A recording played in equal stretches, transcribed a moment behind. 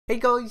Hey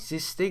guys,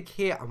 it's Stig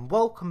here and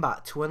welcome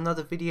back to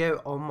another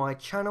video on my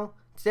channel.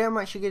 Today I'm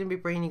actually going to be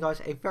bringing you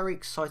guys a very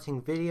exciting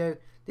video.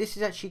 This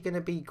is actually going to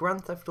be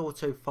Grand Theft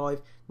Auto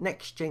 5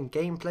 next gen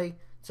gameplay.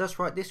 So that's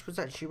right, this was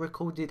actually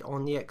recorded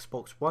on the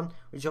Xbox One,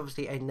 which is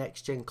obviously a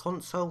next gen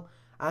console.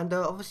 And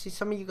obviously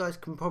some of you guys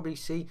can probably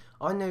see,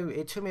 I know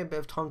it took me a bit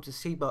of time to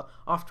see, but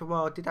after a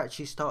while I did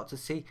actually start to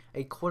see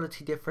a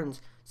quality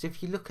difference. So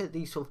if you look at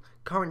the sort of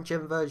current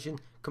gen version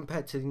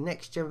compared to the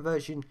next gen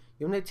version,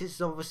 you'll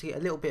notice obviously a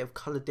little bit of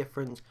colour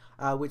difference,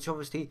 which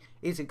obviously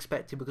is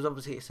expected because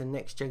obviously it's a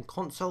next gen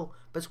console.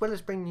 But as well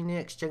as bringing you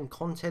next gen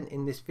content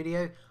in this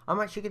video, I'm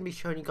actually going to be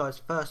showing you guys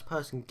first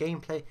person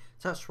gameplay.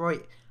 So that's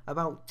right,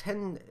 about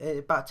 10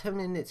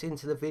 minutes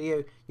into the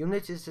video, you'll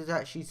notice there's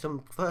actually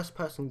some first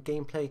person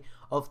gameplay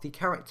of the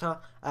character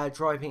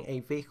driving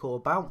a vehicle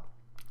about.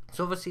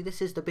 So obviously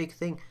this is the big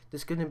thing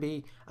that's going to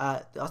be,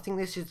 I think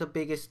this is the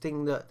biggest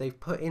thing that they've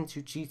put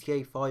into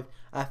GTA 5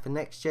 for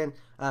next gen,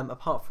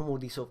 apart from all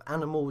these sort of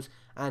animals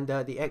and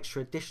the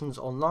extra additions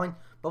online.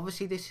 But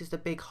obviously this is the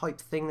big hype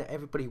thing that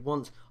everybody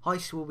wants.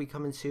 Heist will be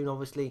coming soon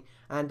obviously,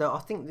 and I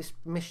think this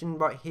mission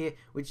right here,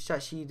 which is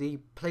actually the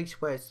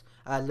place where it's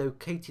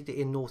located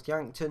in North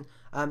Yankton,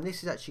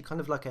 this is actually kind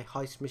of like a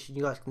heist mission.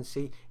 You guys can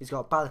see he's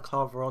got a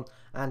balaclava on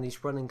and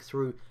he's running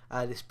through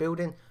this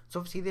building. So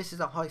obviously this is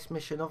a heist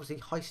mission. Obviously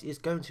heist is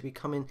going to be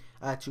coming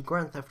to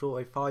Grand Theft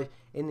Auto 5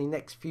 in the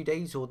next few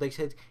days, or they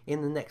said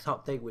in the next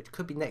update, which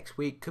could be next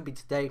week, could be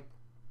today,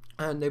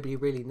 and nobody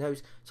really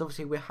knows. So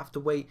obviously we have to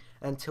wait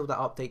until that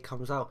update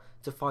comes out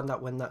to find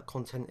out when that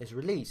content is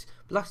released.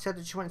 But like I said, I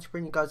just wanted to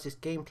bring you guys this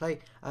gameplay.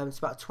 It's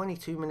about a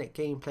 22-minute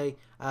gameplay,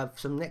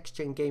 some next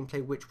gen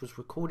gameplay which was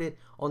recorded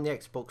on the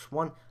Xbox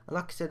One. And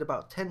like I said,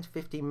 about 10 to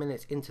 15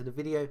 minutes into the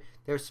video,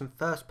 there is some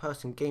first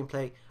person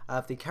gameplay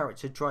of the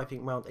character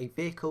driving around a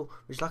vehicle,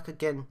 which like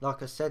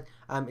I said,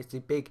 is the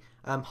big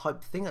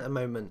hype thing at the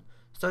moment.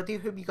 So I do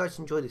hope you guys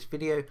enjoy this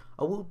video.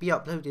 I will be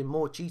uploading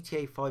more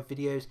GTA 5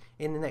 videos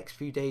in the next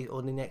few days or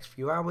in the next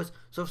few hours.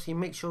 So obviously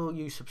make sure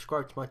you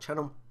subscribe to my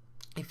channel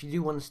if you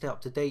do want to stay up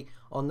to date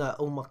on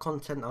all my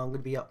content I'm going to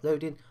be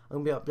uploading. I'm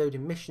going to be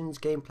uploading missions,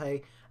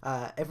 gameplay,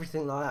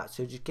 everything like that.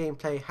 So just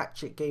gameplay,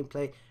 hatchet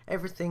gameplay,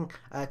 everything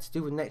to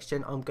do with next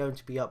gen I'm going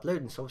to be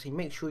uploading. So obviously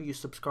make sure you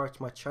subscribe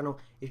to my channel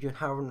if you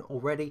haven't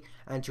already,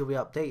 and you'll be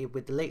updated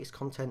with the latest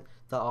content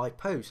that I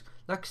post.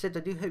 Like I said, I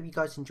do hope you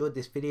guys enjoyed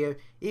this video.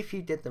 If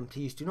you did, then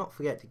please do not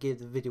forget to give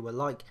the video a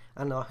like,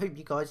 and I hope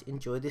you guys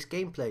enjoy this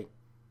gameplay.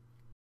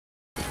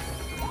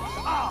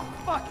 Oh,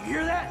 fuck, you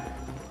hear that?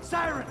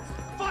 Sirens!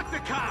 Fuck the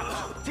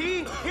cops!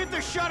 T, hit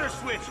the shutter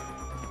switch!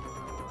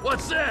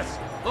 What's this?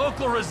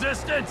 Local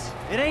resistance?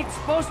 It ain't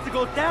supposed to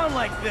go down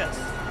like this!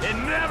 It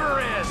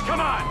never is!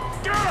 Come on,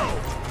 go!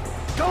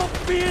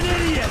 Don't be an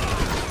idiot!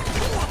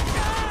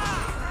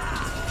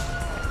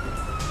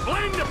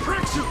 Blame the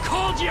pricks who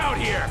called you out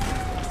here!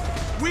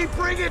 We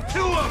bring it to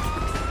them!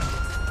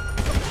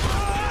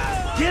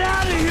 Get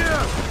out of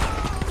here!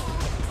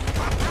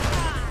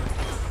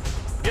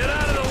 Get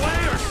out of the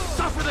way or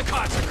suffer the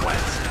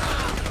consequence!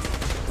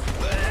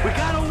 We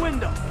got a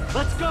window.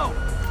 Let's go.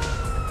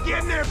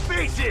 Get in their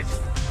faces.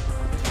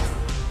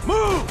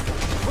 Move.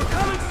 We're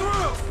coming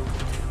through.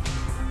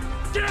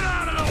 Get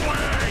out of the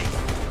way.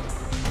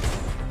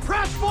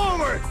 Press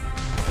forward.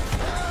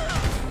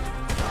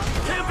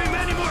 Can't be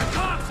many more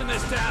cops in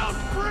this town.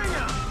 Bring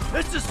them.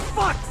 This is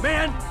fucked,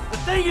 man. The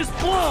thing is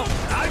blown.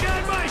 I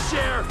got my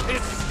share.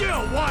 It's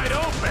still wide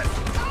open.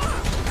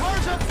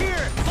 Car's up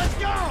here. Let's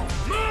go.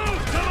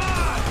 Move. Come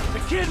on.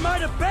 The kid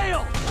might have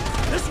bailed.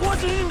 This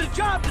wasn't in the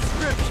job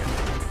description!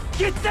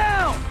 Get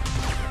down!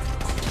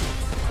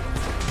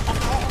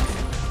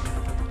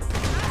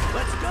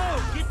 Let's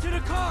go! Get to the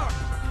car!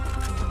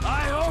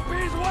 I hope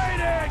he's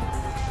waiting!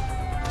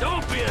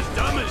 Don't be as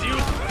dumb as you...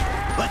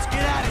 Let's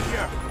get out of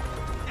here!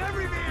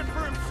 Every man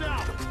for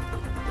himself!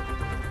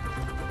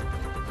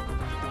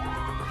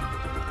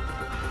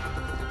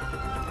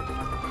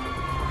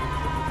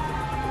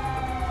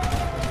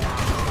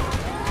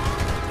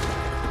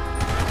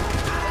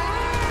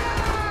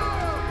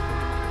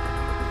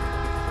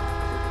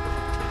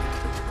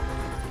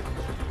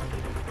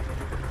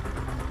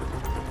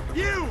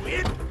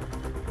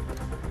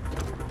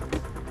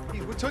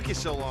 What took you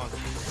so long?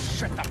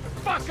 Shut the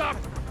fuck up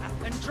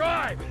and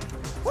drive!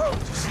 Woo! Did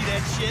you see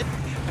that shit?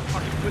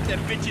 Fucking put that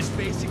bitch's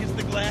face against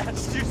the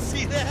glass. Did you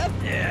see that?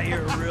 Yeah,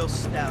 you're a real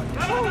stout.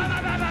 Fuck!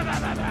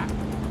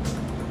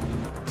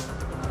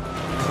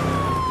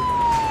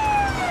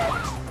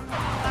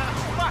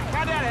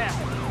 How'd that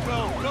happen?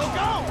 Go! Go!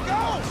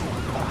 Go!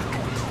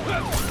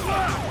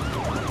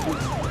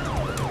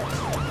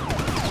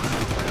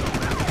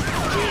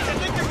 Jeez, I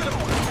think they're gonna...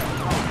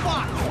 Oh,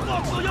 fuck!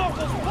 Look, we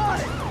almost caught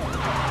it!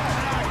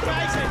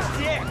 Guy's a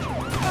dick!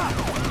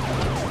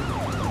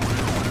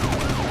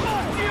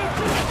 Fuck you!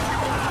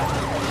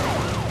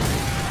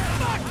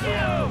 Fuck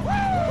you!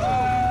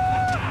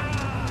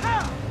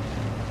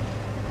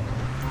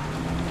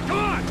 Come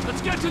on,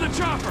 let's get to the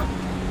chopper!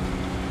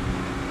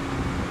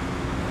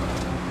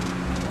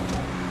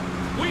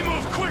 We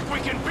move quick, we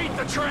can beat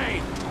the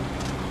train!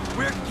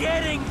 We're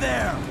getting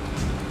there!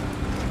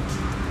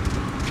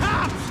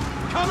 Cops!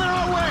 Coming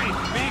our way!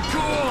 Be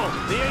cool!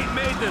 They ain't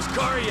made this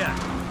car yet.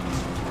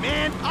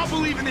 Man, I'll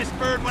believe in this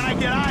bird when I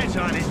get eyes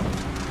on it.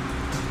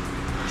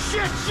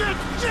 Shit, shit,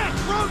 shit!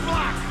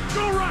 Roadblock!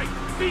 Go right!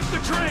 Beat the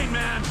train,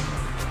 man!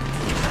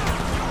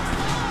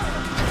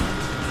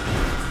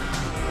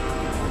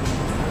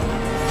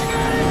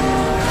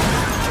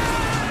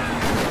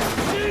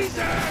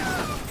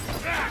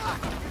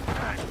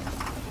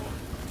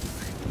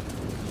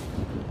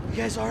 You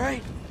guys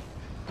alright?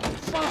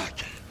 Fuck!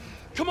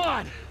 Come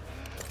on!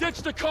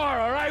 Ditch the car,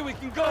 all right? We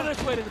can go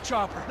this way to the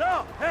chopper.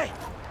 No! Hey!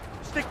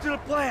 Stick to the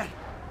plan!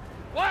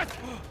 What?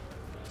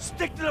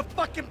 Stick to the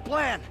fucking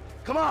plan!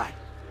 Come on!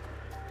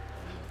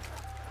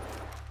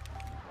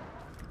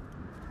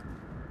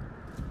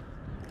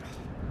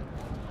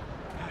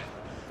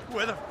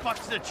 Where the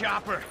fuck's the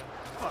chopper?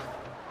 Fuck.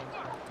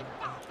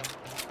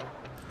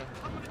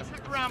 I'm gonna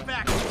check around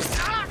back.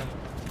 Ah!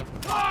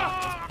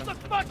 Ah! The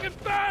fucking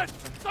bed!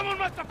 Someone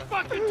must have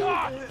fucking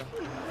talked!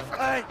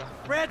 Alright,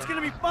 Brad's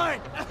gonna be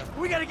fine.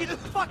 We gotta get the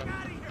fuck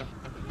out of here.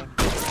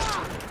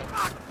 Ah!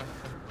 Fuck!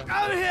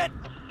 I'm hit!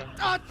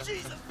 Oh,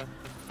 Jesus!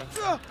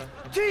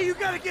 T, you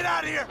gotta get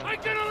out of here! I'm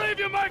gonna leave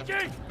you,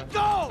 Mikey!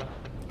 Go!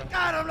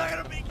 God, I'm not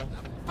gonna be...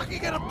 I'm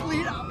fucking gonna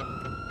bleed out.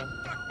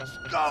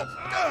 Go!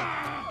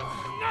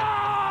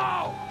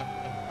 No!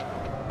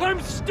 I'm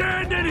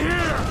standing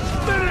here!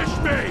 Finish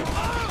me!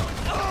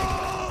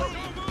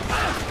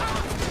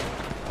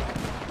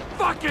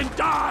 Fucking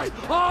die!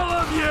 All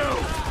of you!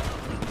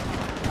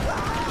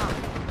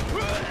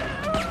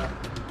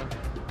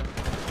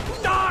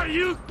 Die,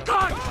 you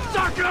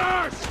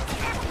cocksuckers!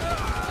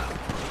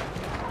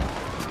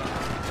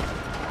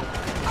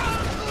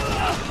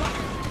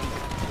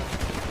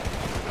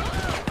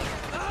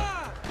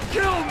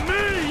 Kill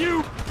me,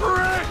 you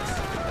pricks!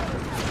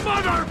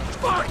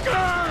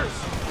 Motherfuckers!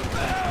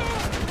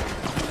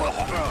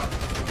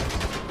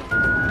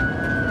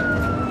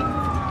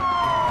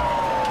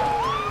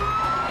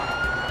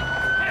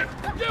 Hey,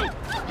 you!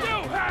 You,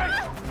 hey!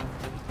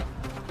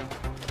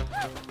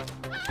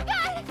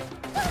 God!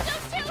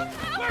 Don't shoot!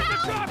 Where's the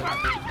chopper? I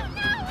don't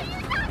know! What are you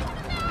talking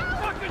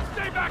about? Fucking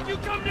stay back! You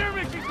come near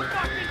me, she's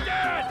fucking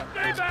dead!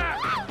 Stay back!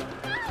 God,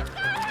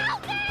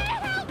 help me!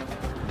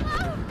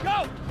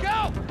 Help! Go! Go!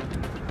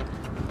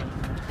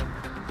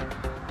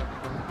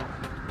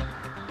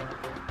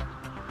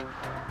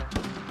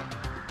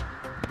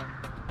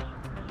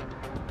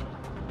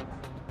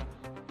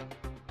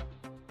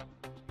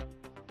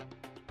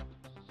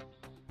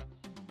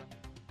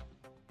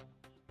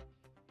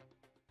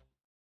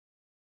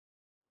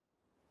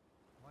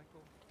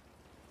 Michael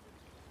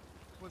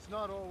was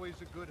not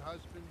always a good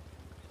husband,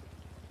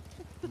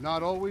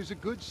 not always a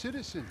good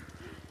citizen.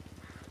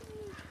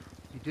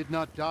 He did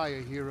not die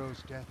a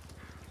hero's death,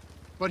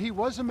 but he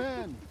was a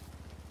man.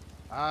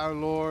 Our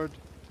Lord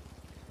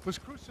was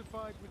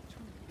crucified with 2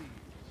 thieves,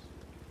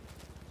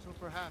 so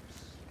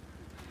perhaps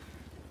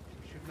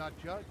we should not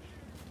judge.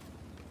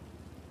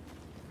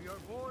 We are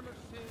born of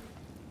sin,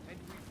 and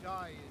we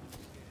die in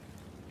sin.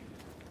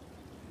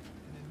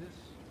 And in this,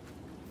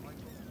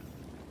 Michael,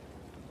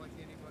 like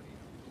anybody else.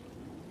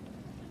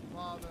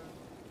 Father,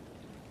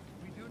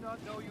 we do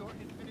not know your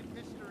infinite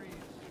mysteries,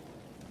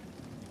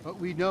 but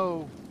we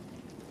know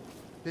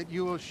that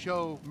you will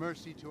show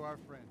mercy to our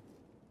friend.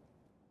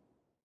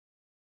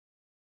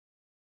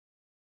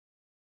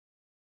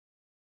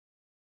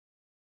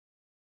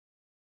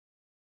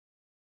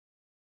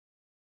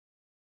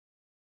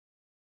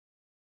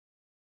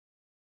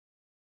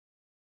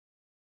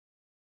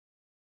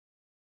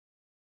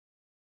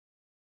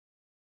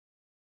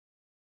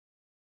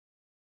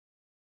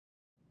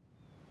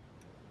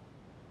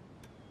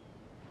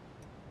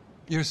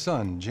 Your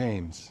son,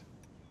 James.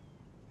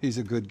 He's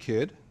a good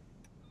kid.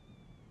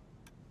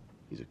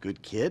 He's a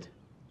good kid?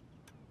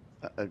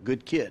 A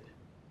good kid?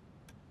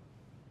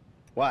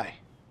 Why?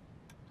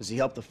 Does he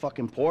help the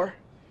fucking poor?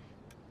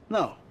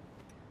 No.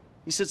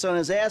 He sits on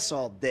his ass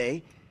all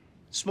day,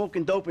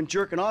 smoking dope and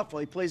jerking off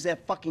while he plays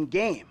that fucking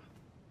game.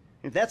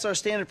 If that's our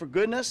standard for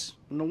goodness,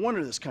 no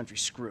wonder this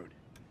country's screwed.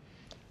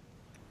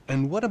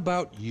 And what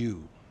about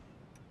you?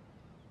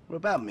 What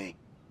about me?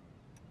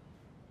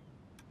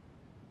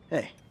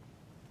 Hey.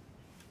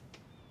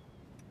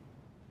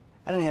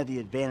 I didn't have the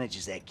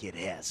advantages that kid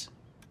has.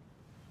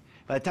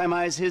 By the time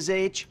I was his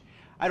age,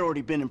 I'd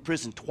already been in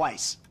prison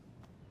twice.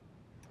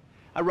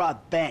 I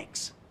robbed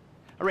banks.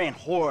 I ran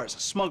whores,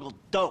 smuggled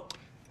dope.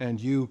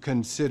 And you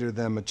consider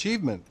them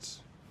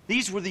achievements?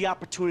 These were the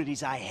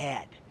opportunities I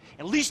had.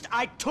 At least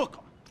I took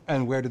them.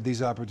 And where did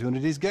these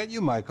opportunities get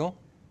you, Michael?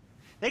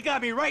 They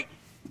got me right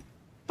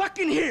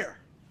fucking here.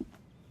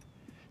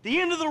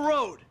 The end of the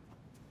road.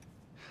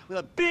 With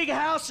a big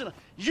house and a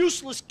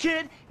useless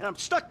kid, and I'm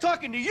stuck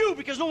talking to you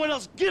because no one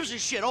else gives a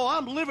shit. Oh,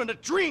 I'm living a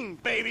dream,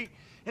 baby.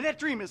 And that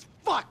dream is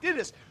fucked. It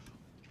is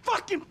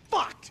fucking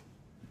fucked.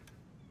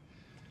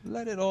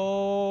 Let it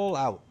all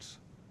out.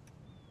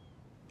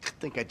 I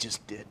think I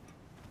just did.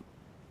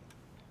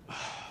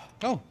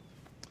 Oh,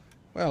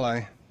 well,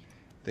 I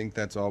think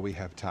that's all we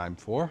have time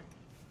for.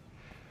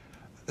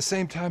 The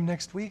same time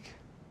next week?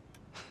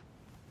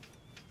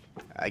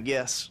 I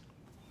guess.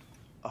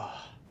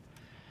 Oh.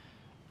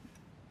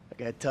 I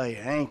gotta tell you,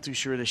 I ain't too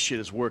sure this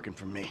shit is working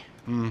for me.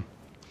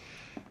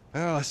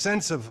 Well, a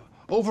sense of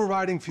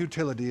overriding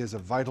futility is a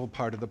vital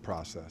part of the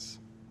process.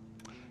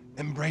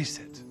 Embrace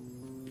it.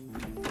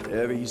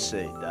 Whatever you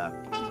say, Doc.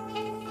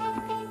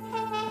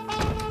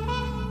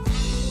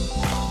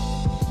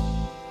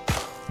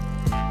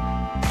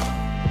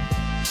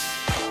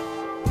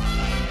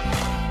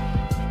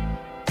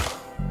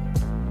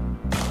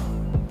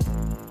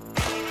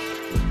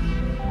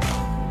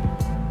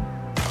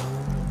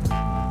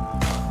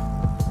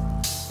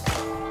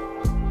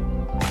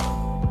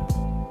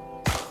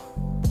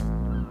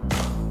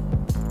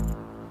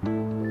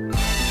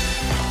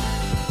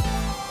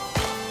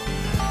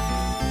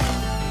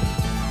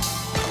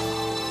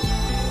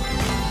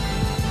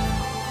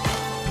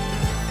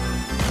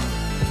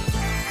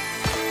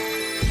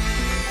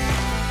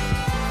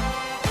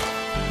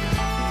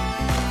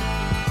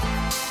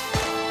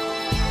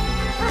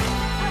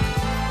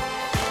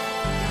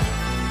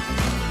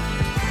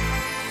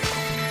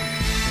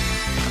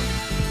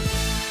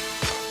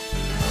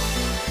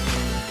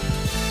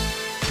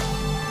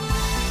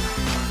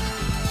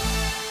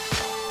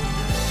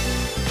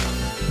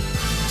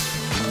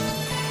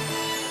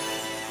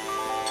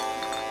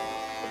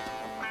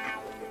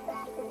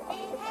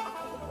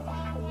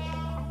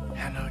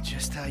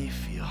 Just how you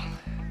feel.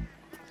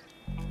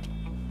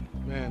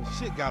 Man,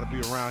 shit gotta be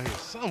around here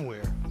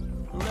somewhere.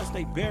 Unless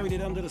they buried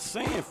it under the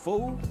sand,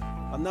 fool.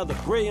 Another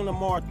brilliant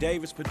Lamar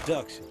Davis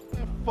production.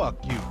 Man,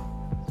 fuck you.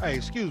 Hey,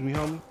 excuse me,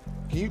 homie.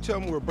 Can you tell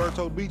me where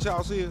Berto Beach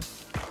House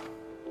is?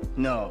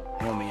 No,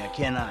 homie, I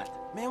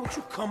cannot. Man, would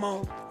you come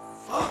on?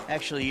 Fuck.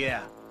 Actually,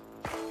 yeah.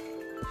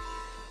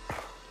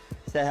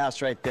 It's that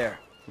house right there,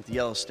 with the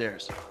yellow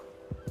stairs.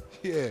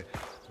 Yeah,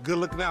 good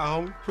looking out,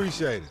 homie.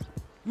 Appreciate it.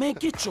 Man,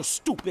 get your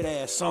stupid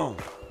ass on.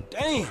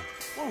 Damn,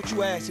 why don't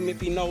you ask him if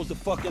he knows the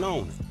fucking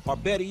owner? Or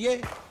better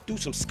yet, do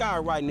some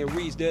skywriting that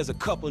reads there's a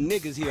couple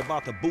niggas here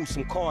about to boost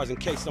some cars in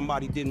case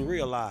somebody didn't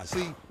realize.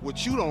 See,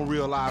 what you don't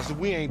realize is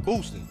we ain't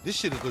boosting. This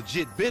shit is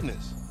legit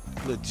business.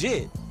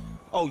 Legit?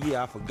 Oh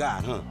yeah, I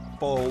forgot, huh?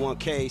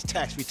 401ks,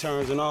 tax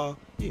returns and all?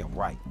 Yeah,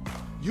 right.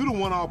 You the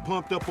one all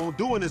pumped up on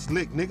doing this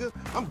lick, nigga.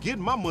 I'm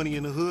getting my money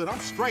in the hood. I'm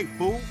straight,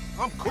 fool.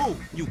 I'm cool.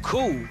 You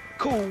cool?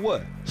 Cool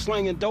what?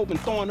 Slinging dope and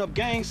throwing up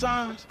gang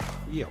signs?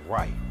 Yeah,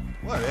 right.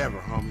 Whatever,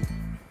 homie.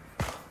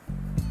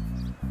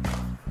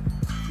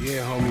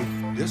 Yeah,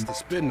 homie. This the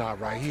spin knot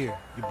right here.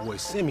 Your boy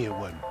Simeon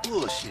wasn't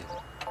bullshit.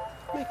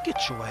 Man,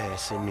 get your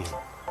ass in there.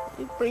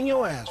 Hey, bring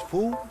your ass,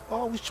 fool.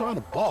 Always trying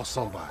to boss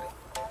somebody.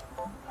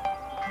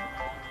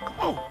 Come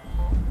on.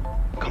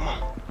 Come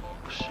on.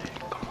 Shit,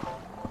 come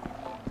on.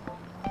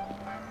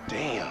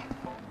 Damn.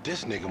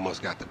 This nigga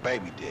must got the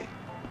baby dick.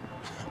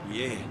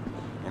 Yeah,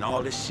 and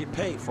all this shit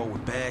paid for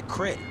with bad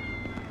credit.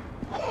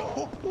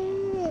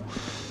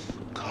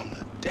 Come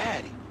to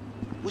daddy.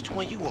 Which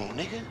one you want,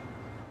 nigga?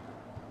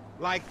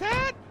 Like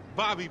that?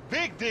 Bobby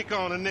big dick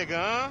on a nigga,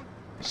 huh?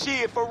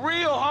 Shit, for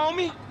real,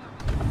 homie.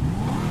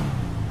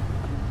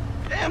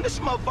 Damn, this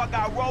motherfucker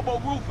got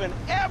robo-roof and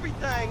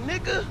everything,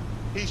 nigga.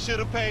 He should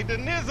have paid the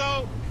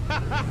nizzo.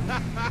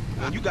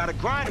 When you gotta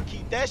grind to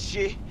keep that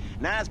shit,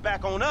 now it's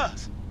back on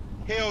us.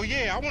 Hell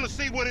yeah, I want to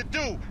see what it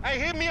do. Hey,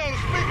 hit me on the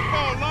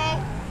speakerphone,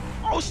 Long.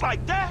 Oh, it's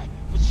like that?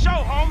 For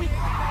sure, homie.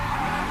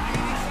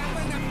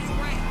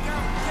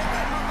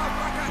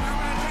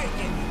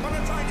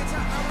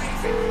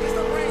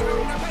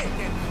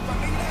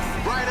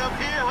 Right up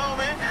here,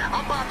 homie.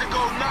 I'm about to go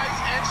nice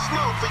and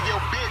slow for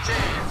your bitch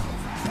ass.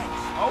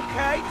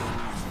 Okay.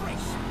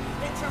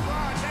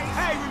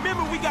 Hey,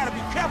 remember we gotta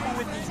be careful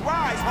with these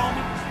rides,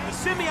 homie. The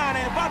Simeon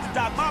ain't about to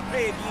dock my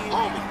pay again.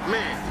 Homie,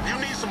 man, if you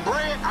need some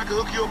bread, I can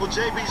hook you up with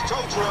JB's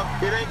tow truck.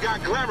 It ain't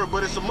got glamour,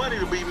 but it's some money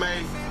to be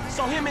made.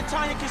 So him and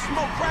Tanya can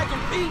smoke crack in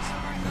peace?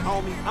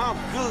 Homie, I'm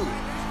good.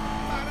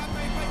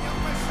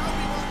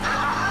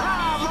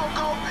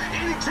 Loco,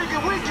 any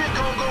ticket we get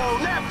gonna go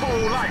on that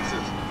fool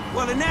license.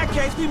 Well, in that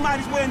case, we might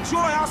as well enjoy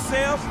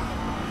ourselves.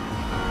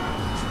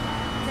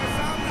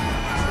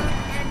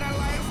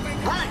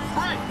 Right.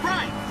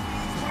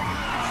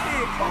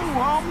 Shit, cool,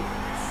 homie.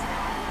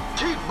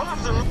 Keep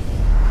busting.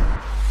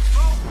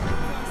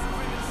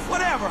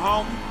 Whatever,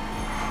 homie.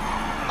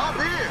 Up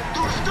here,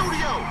 through the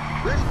studio.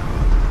 Let's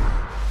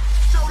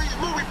show these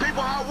movie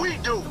people how we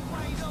do.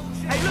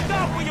 Hey, look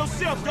out for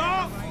yourself,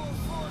 dog.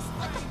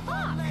 What the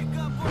fuck?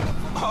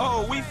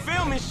 Oh, we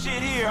filming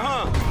shit here,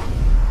 huh?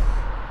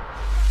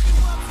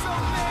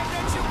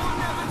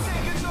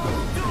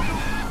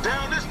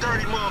 Down this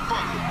dirty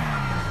motherfucker.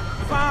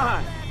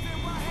 Fine.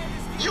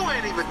 You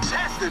ain't even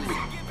testing me.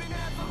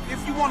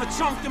 If you want to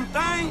chunk them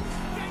things.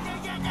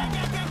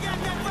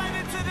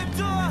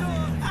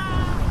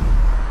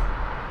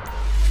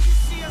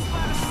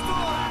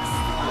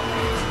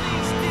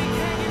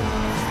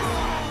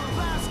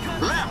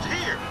 Left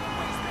here.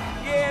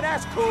 Yeah,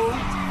 that's cool.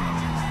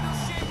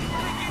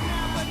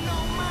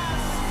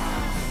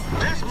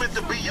 This meant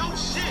to be your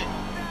shit.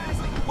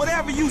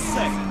 Whatever you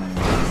say.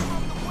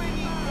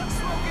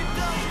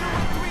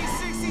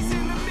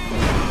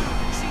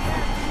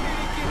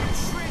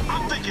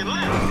 fucking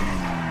left.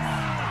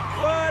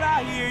 What?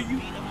 I hear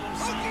you.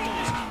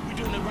 We're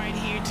doing it right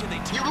here till they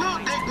turn. You little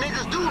dick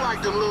niggas do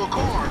like them little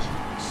cars.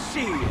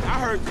 Shit, I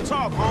heard you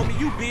talk, homie.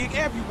 You big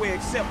everywhere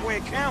except where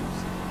it counts.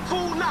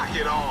 Fool, knock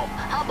it off.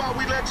 How about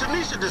we let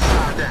Tanisha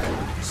decide that?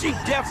 She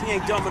definitely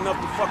ain't dumb enough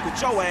to fuck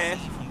with your ass.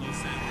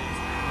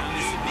 Now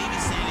listen, maybe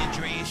San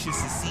Andreas should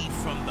secede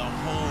from the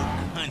whole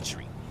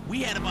country.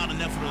 We had about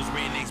enough of those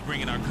rednecks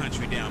bringing our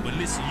country down. But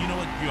listen, you know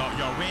what?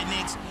 Y'all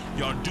rednecks,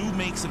 y'all do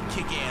make some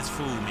kick-ass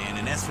food, man,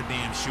 and that's for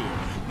damn sure.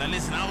 Now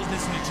listen, I was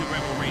listening to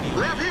Rebel Radio.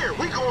 Left here,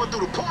 we going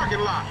through the parking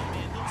lot.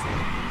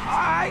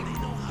 All right.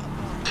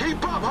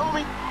 Keep up,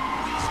 homie.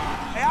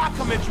 Hey, I'll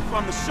come at you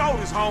from the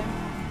shoulders, homie.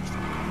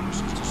 To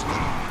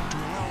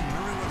allow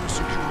Merryweather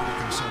Security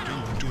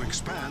Consulting to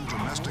expand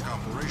domestic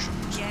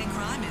operations. Gang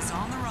crime is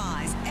on the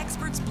rise.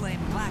 Experts blame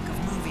lack of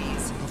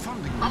movies. The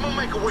funding... I'm gonna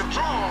make a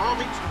withdrawal,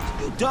 homie.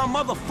 You dumb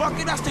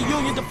motherfucker, that's the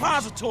Union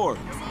Depository.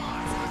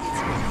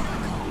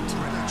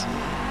 Redneck's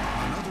Road,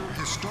 another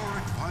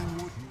historic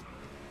Vinewood...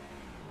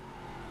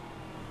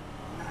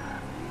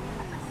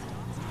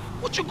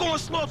 What you going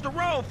slow up the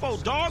road for,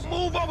 dog?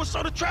 Move over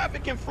so the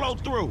traffic can flow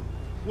through.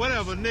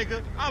 Whatever,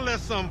 nigga. I'll let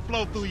something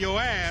flow through your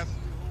ass.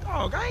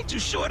 Dog, I ain't too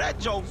sure that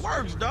joke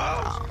works,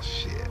 dog. Oh,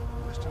 shit.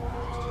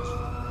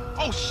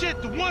 Oh,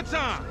 shit, the one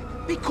time.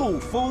 Be cool,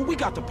 fool. We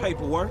got the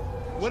paperwork.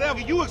 Whatever,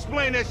 you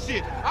explain that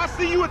shit. I'll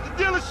see you at the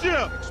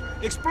dealership.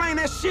 Explain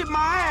that shit my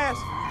ass.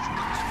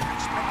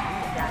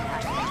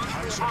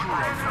 High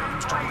security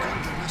firms to begin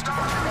domestic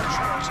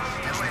operations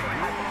as the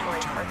war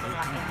on terror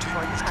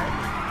continues to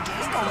rage.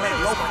 This don't make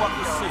no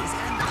fucking sense.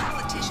 And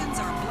politicians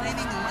are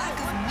blaming lack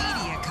of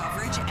media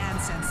coverage and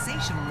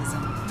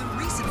sensationalism. The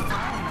recent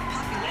fall in the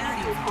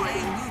popularity of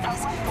gang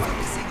movies,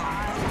 focusing on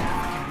both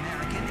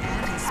African-American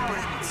and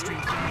Hispanic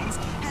street gangs,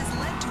 has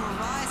led to a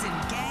rise in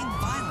gang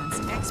violence,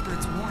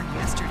 experts warned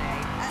yesterday,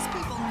 as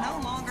people no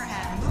longer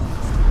had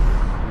moves.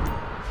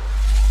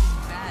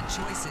 Bad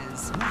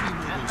choices. Movie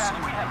mogul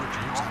Simon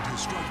Richards and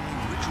his struggling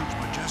Richards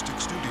Majestic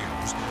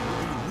Studios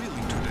will be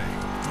reeling today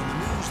from the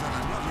news that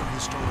another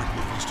historic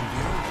movie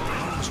studio,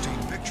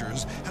 Holocene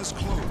Pictures, has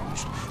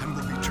closed and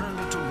will be turned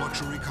into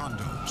luxury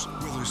condos.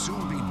 Will there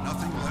soon be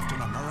nothing left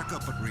in America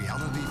but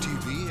reality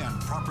TV and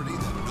property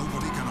that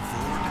nobody can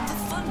afford? The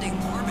funding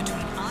war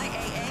between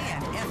IAA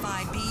and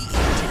FIB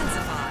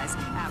intensifies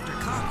after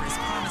Congress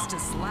promised to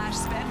slash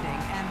spending,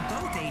 and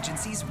both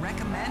agencies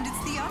recommend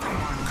it's the other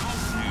one.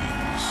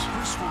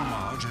 Chris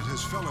Formage and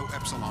his fellow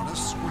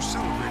Epsilonists were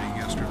celebrating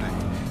yesterday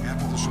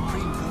after the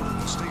Supreme Court of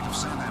the state of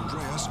San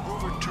Andreas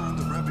overturned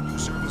the Revenue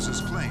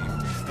Service's claim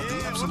that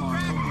the Epsilon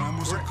program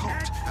was a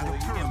cult and a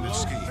pyramid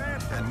scheme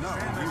and not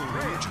a real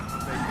religion,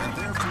 and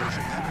therefore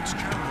should have its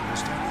charitable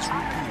status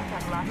repealed.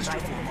 Mr.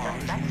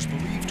 Formage, who is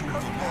believed to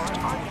have amassed a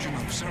fortune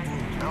of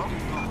several $1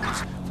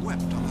 billion,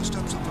 wept on the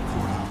steps of the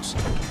courthouse.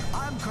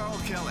 I'm Carl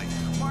Kelly.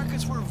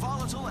 Markets were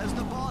volatile as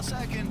the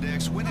Bossack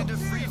Index went into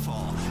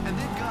freefall and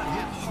then got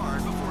hit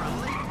hard before a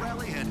late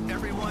rally had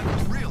everyone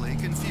really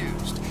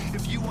confused.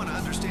 If you want to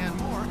understand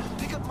more,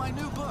 pick up my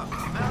new book,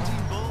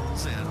 Mounting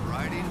Bulls and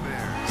Riding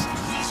Bears.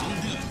 Weasel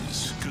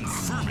News,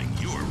 confirming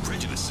your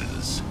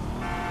prejudices.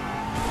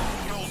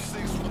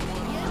 106.1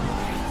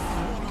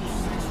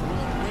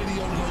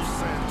 Radio Los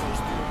Santos,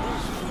 the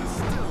original is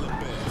still the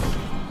best.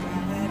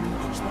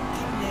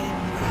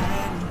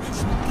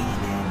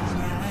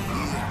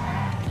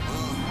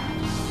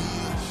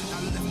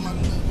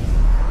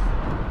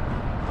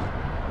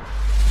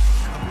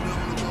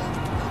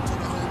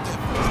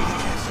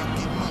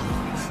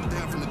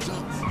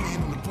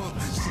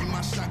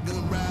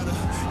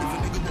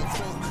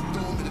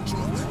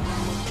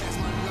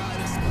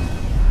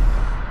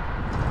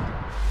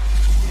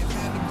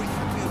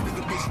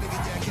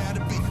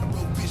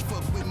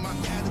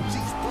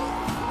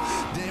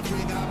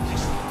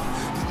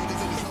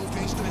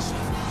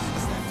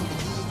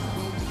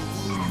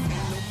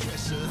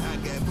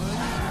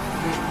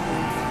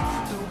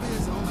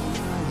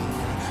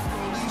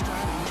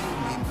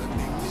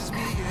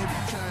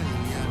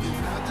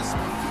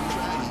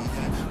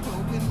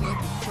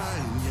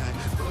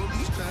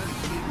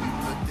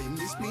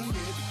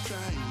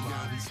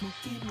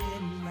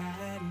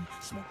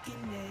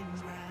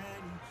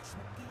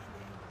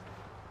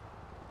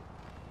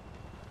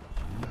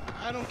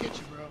 I don't get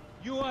you, bro.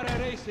 You are a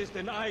racist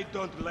and I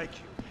don't like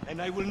you. And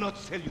I will not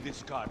sell you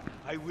this car.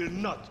 I will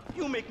not.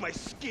 You make my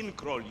skin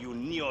crawl, you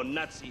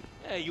neo-Nazi.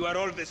 Hey, you are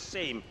all the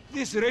same.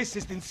 This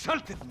racist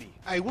insulted me.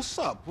 Hey, what's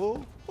up,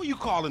 fool? Who you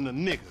calling a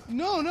nigga?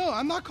 No,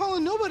 I'm not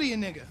calling nobody a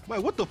nigga.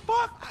 Wait, what the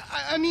fuck?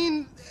 I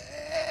mean,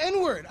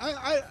 N-word.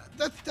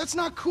 That's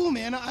not cool,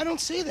 man. I don't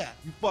say that.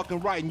 You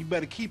fucking right, and you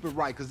better keep it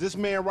right, because this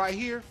man right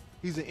here,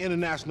 he's an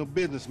international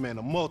businessman,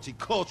 a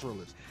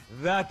multiculturalist.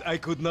 That I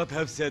could not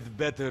have said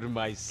better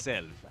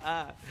myself.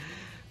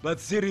 But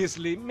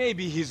seriously,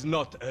 maybe he's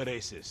not a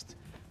racist.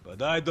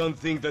 But I don't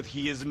think that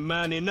he is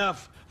man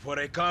enough for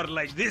a car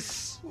like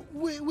this.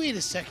 Wait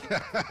a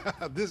second.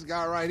 This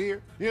guy right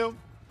here, him,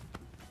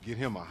 Get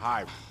him a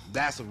hybrid.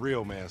 That's a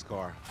real man's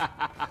car.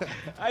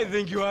 I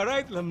think you are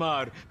right,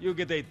 Lamar. You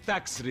get a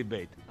tax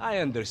rebate. I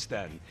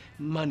understand.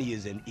 Money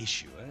is an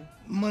issue, eh?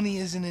 Money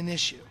isn't an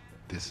issue.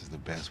 This is the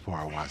best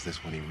part. Watch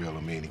this when he reel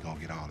him in. He gonna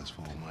get all his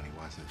full money.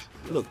 Watch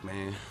this. Look,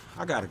 man,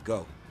 I gotta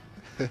go.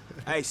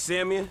 Hey,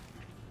 Simeon,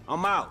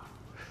 I'm out.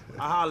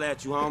 I'll holler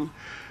at you, homie.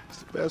 It's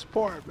the best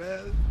part,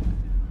 man.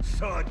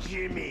 So,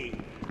 Jimmy,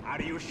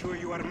 are you sure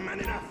you are man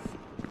enough?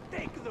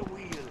 Take the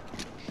wheel.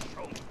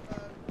 Show me.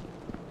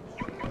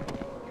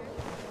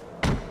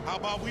 How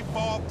about we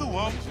fall through,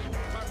 homie?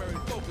 Primary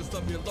focus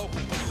of your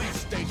local police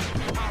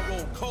station. I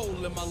roll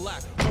coal in my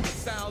lap. From the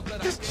sound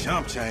that This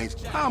chump change.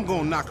 I'm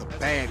gonna knock a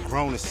bad,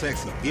 grown and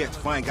sexy bitch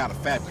if I ain't got a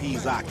fat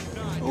Pizzaki.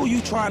 Who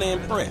you trying to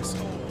impress?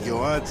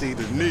 Your auntie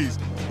Denise,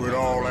 with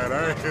all that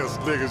ass,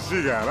 nigga,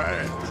 she got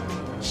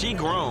ass. She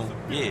grown,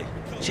 yeah.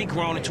 She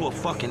grown into a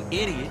fucking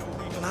idiot.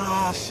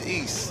 Nah,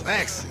 she's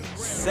sexy.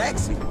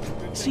 Sexy?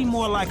 She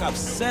more like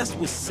obsessed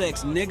with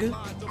sex, nigga.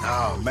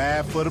 Nah,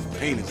 mad for the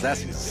penis.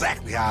 That's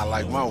exactly how I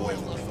like my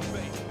women.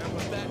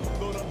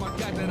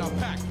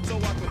 so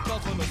I can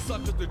buzz on the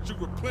suckers that you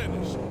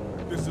replenish.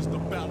 This is the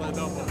ballad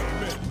of a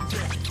minute.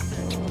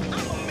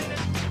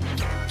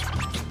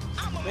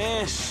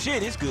 Man,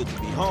 shit, it's good to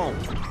be home.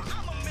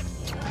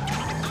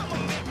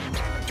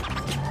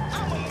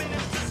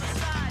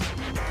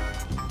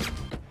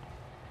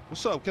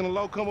 What's up? Can a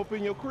low come up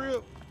in your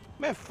crib?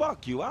 Man,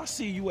 fuck you. I'll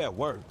see you at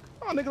work.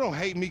 Oh, nigga, don't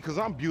hate me because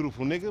I'm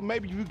beautiful, nigga.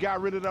 Maybe if you got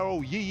rid of that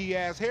old yee-yee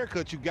ass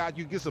haircut you got,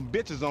 you get some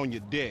bitches on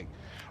your dick.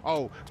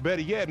 Oh,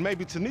 better yet,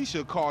 maybe Tanisha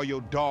will call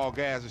your dog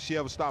ass if she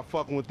ever stop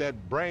fucking with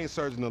that brain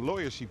surgeon, the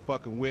lawyer she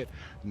fucking with,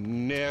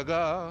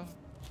 nigga.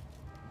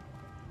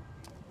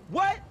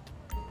 What?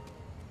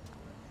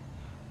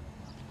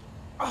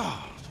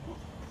 Oh,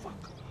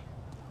 fuck.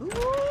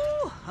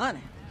 Ooh, honey.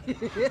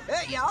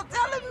 Y'all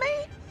telling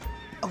me?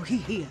 Oh, he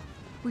here.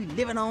 We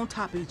living on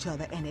top of each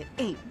other, and it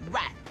ain't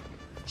right.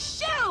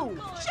 Shoo!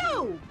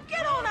 Shoo!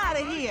 Get on out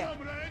of here.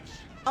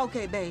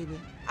 Okay, baby.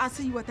 I'll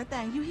see you at that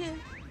thing. You hear?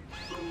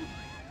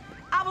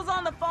 I was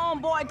on the phone,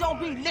 boy. Don't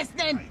be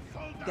listening.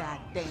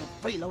 Goddamn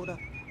freeloader.